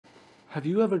Have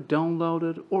you ever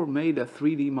downloaded or made a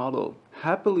 3D model,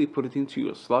 happily put it into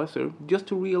your slicer, just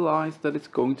to realize that it's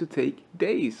going to take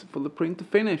days for the print to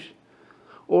finish?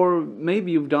 Or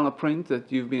maybe you've done a print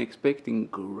that you've been expecting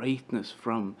greatness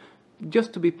from,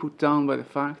 just to be put down by the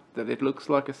fact that it looks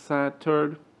like a sad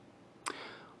turd?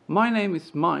 My name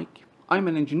is Mike, I'm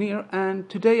an engineer, and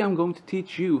today I'm going to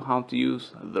teach you how to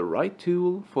use the right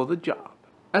tool for the job.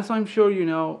 As I'm sure you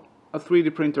know, a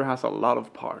 3D printer has a lot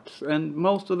of parts, and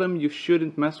most of them you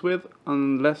shouldn't mess with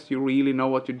unless you really know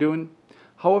what you're doing.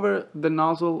 However, the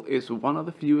nozzle is one of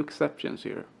the few exceptions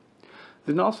here.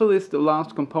 The nozzle is the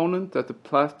last component that the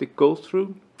plastic goes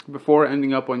through before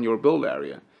ending up on your build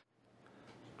area.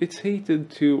 It's heated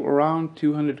to around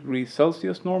 200 degrees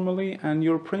Celsius normally, and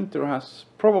your printer has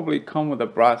probably come with a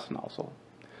brass nozzle.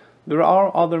 There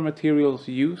are other materials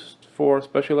used for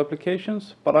special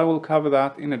applications, but I will cover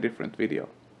that in a different video.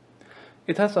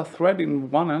 It has a thread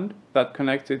in one end that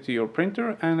connects it to your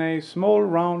printer and a small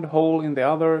round hole in the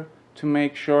other to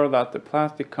make sure that the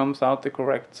plastic comes out the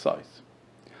correct size.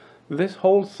 This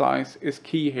hole size is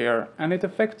key here, and it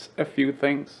affects a few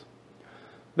things.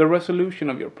 The resolution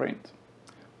of your print.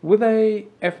 With a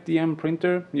FDM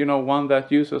printer, you know, one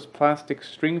that uses plastic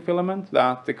string filament,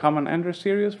 that the common Ender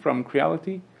series from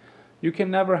Creality, you can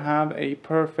never have a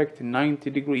perfect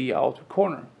 90-degree outer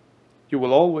corner. You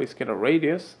will always get a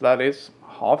radius that is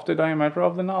half the diameter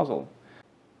of the nozzle.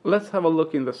 Let's have a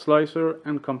look in the slicer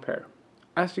and compare.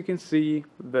 As you can see,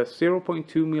 the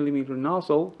 0.2mm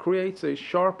nozzle creates a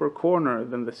sharper corner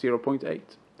than the 0.8.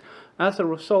 As a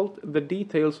result, the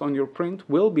details on your print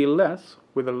will be less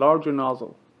with a larger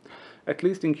nozzle. At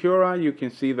least in Cura you can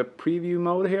see the preview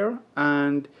mode here,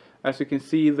 and as you can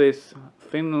see, this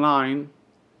thin line,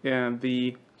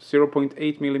 the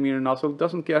 0.8mm nozzle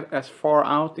doesn't get as far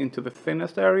out into the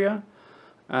thinnest area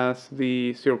as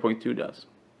the 0.2 does.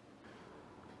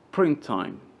 Print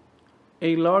time.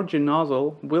 A larger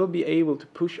nozzle will be able to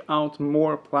push out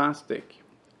more plastic,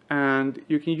 and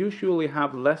you can usually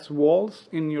have less walls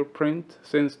in your print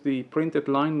since the printed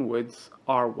line widths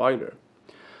are wider.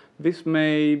 This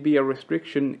may be a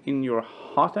restriction in your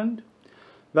hot end.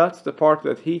 That's the part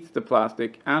that heats the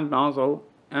plastic and nozzle,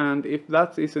 and if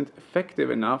that isn't effective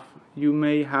enough, you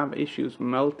may have issues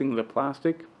melting the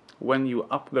plastic when you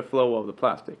up the flow of the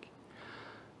plastic.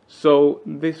 So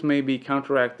this may be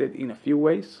counteracted in a few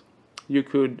ways. You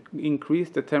could increase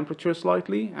the temperature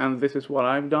slightly, and this is what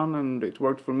I've done and it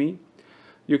worked for me.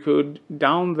 You could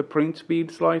down the print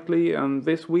speed slightly, and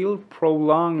this will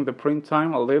prolong the print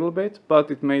time a little bit,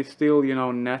 but it may still,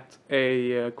 net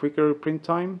a quicker print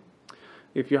time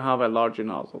if you have a larger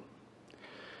nozzle.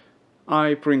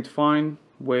 I print fine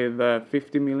with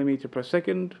 50mm per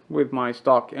second with my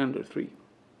stock Ender 3.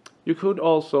 You could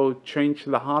also change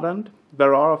the hot end.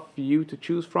 There are a few to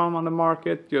choose from on the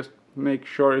market, just make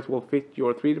sure it will fit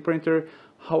your 3D printer.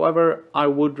 However, I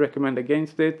would recommend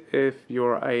against it if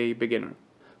you're a beginner.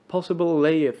 Possible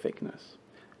layer thickness.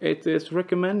 It is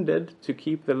recommended to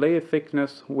keep the layer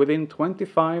thickness within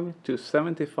 25 to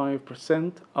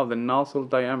 75% of the nozzle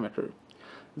diameter.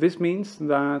 This means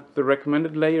that the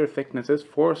recommended layer thicknesses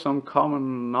for some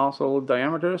common nozzle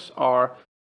diameters are,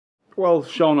 well,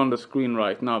 shown on the screen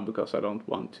right now because I don't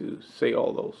want to say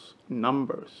all those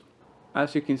numbers.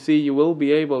 As you can see, you will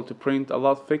be able to print a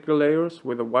lot thicker layers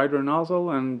with a wider nozzle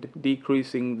and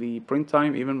decreasing the print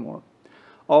time even more.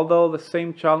 Although the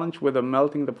same challenge with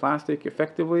melting the plastic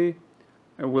effectively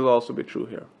will also be true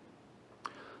here.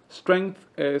 Strength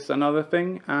is another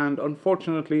thing, and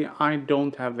unfortunately I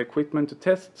don't have the equipment to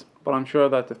test, but I'm sure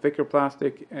that the thicker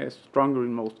plastic is stronger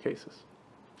in most cases.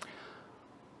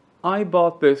 I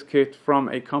bought this kit from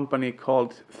a company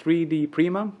called 3D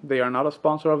Prima. They are not a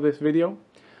sponsor of this video.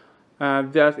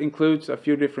 That includes a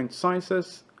few different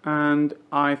sizes, and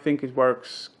I think it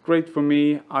works great for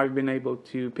me. I've been able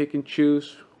to pick and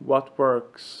choose what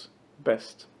works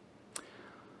best.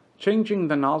 Changing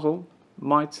the nozzle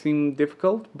might seem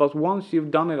difficult, but once you've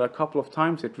done it a couple of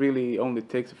times, it really only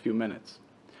takes a few minutes.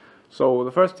 So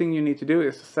the first thing you need to do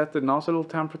is set the nozzle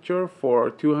temperature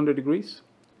for 200 degrees.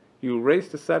 You raise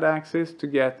the Z axis to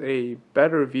get a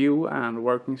better view and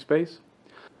working space.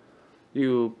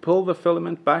 You pull the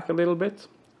filament back a little bit.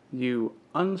 You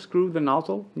unscrew the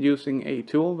nozzle using a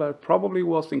tool that probably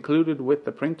was included with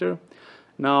the printer.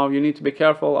 Now you need to be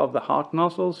careful of the hot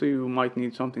nozzle, so you might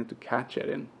need something to catch it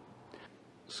in.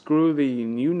 Screw the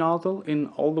new nozzle in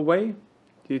all the way.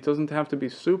 It doesn't have to be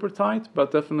super tight,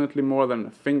 but definitely more than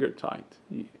finger tight.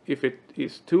 If it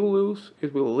is too loose,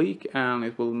 it will leak and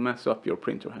it will mess up your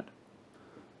printer head.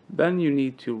 Then you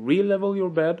need to re-level your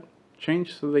bed,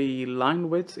 change the line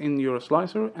width in your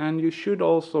slicer, and you should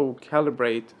also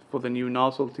calibrate for the new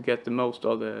nozzle to get the most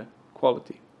of the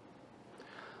quality.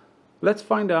 Let's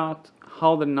find out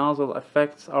how the nozzle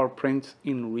affects our prints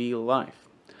in real life.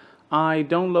 I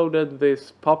downloaded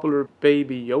this popular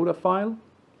Baby Yoda file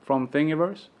from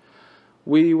Thingiverse.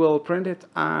 We will print it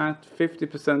at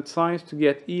 50% size to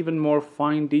get even more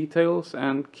fine details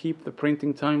and keep the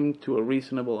printing time to a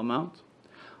reasonable amount.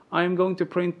 I am going to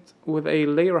print with a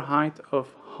layer height of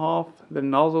half the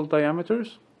nozzle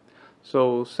diameters,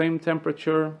 so same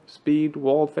temperature, speed,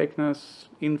 wall thickness,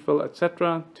 infill,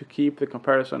 etc. to keep the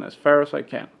comparison as fair as I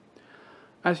can.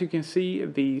 As you can see,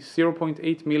 the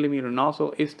 0.8mm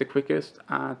nozzle is the quickest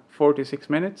at 46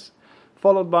 minutes,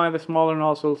 followed by the smaller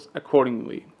nozzles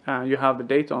accordingly. You have the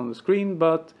data on the screen,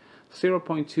 but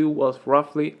 0.2 was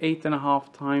roughly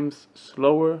 8.5 times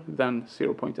slower than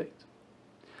 0.8.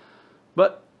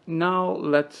 But now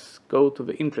let's go to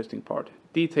the interesting part,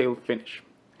 detailed finish.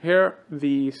 Here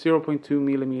the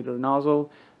 0.2mm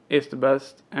nozzle is the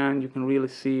best, and you can really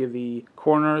see the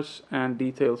corners and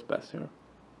details best here.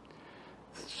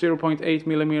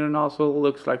 0.8mm nozzle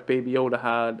looks like Baby Yoda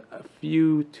had a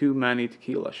few too many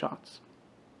tequila shots.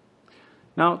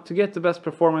 Now, to get the best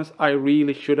performance, I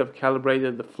really should have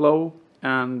calibrated the flow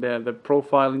and the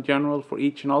profile in general for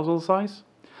each nozzle size.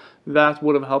 That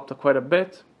would have helped quite a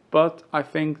bit, but I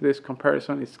think this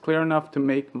comparison is clear enough to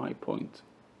make my point.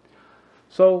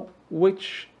 So,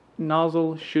 which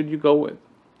nozzle should you go with?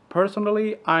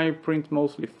 Personally, I print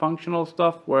mostly functional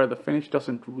stuff where the finish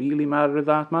doesn't really matter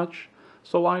that much,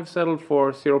 so I've settled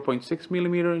for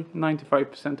 0.6mm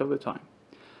 95% of the time.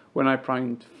 When I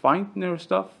print finer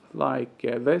stuff like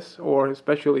this, or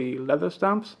especially leather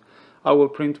stamps, I will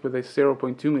print with a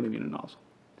 0.2mm nozzle.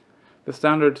 The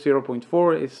standard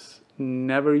 0.4 is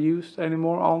never used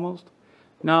anymore almost.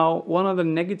 Now, one of the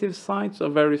negative sides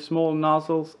of very small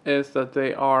nozzles is that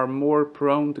they are more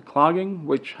prone to clogging,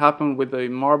 which happened with the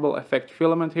marble effect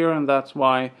filament here, and that's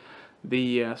why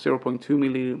the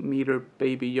 0.2mm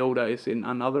Baby Yoda is in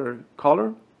another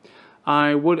color.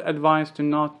 I would advise to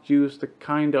not use the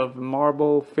kind of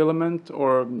marble filament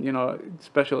or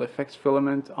special effects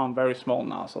filament on very small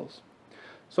nozzles.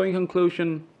 So in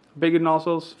conclusion, bigger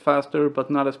nozzles, faster but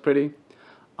not as pretty.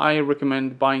 I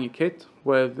recommend buying a kit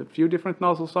with a few different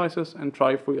nozzle sizes and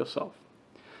try for yourself.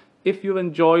 If you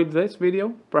enjoyed this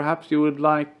video, perhaps you would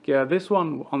like this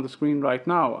one on the screen right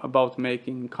now about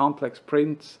making complex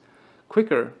prints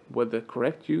quicker with the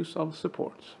correct use of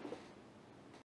supports.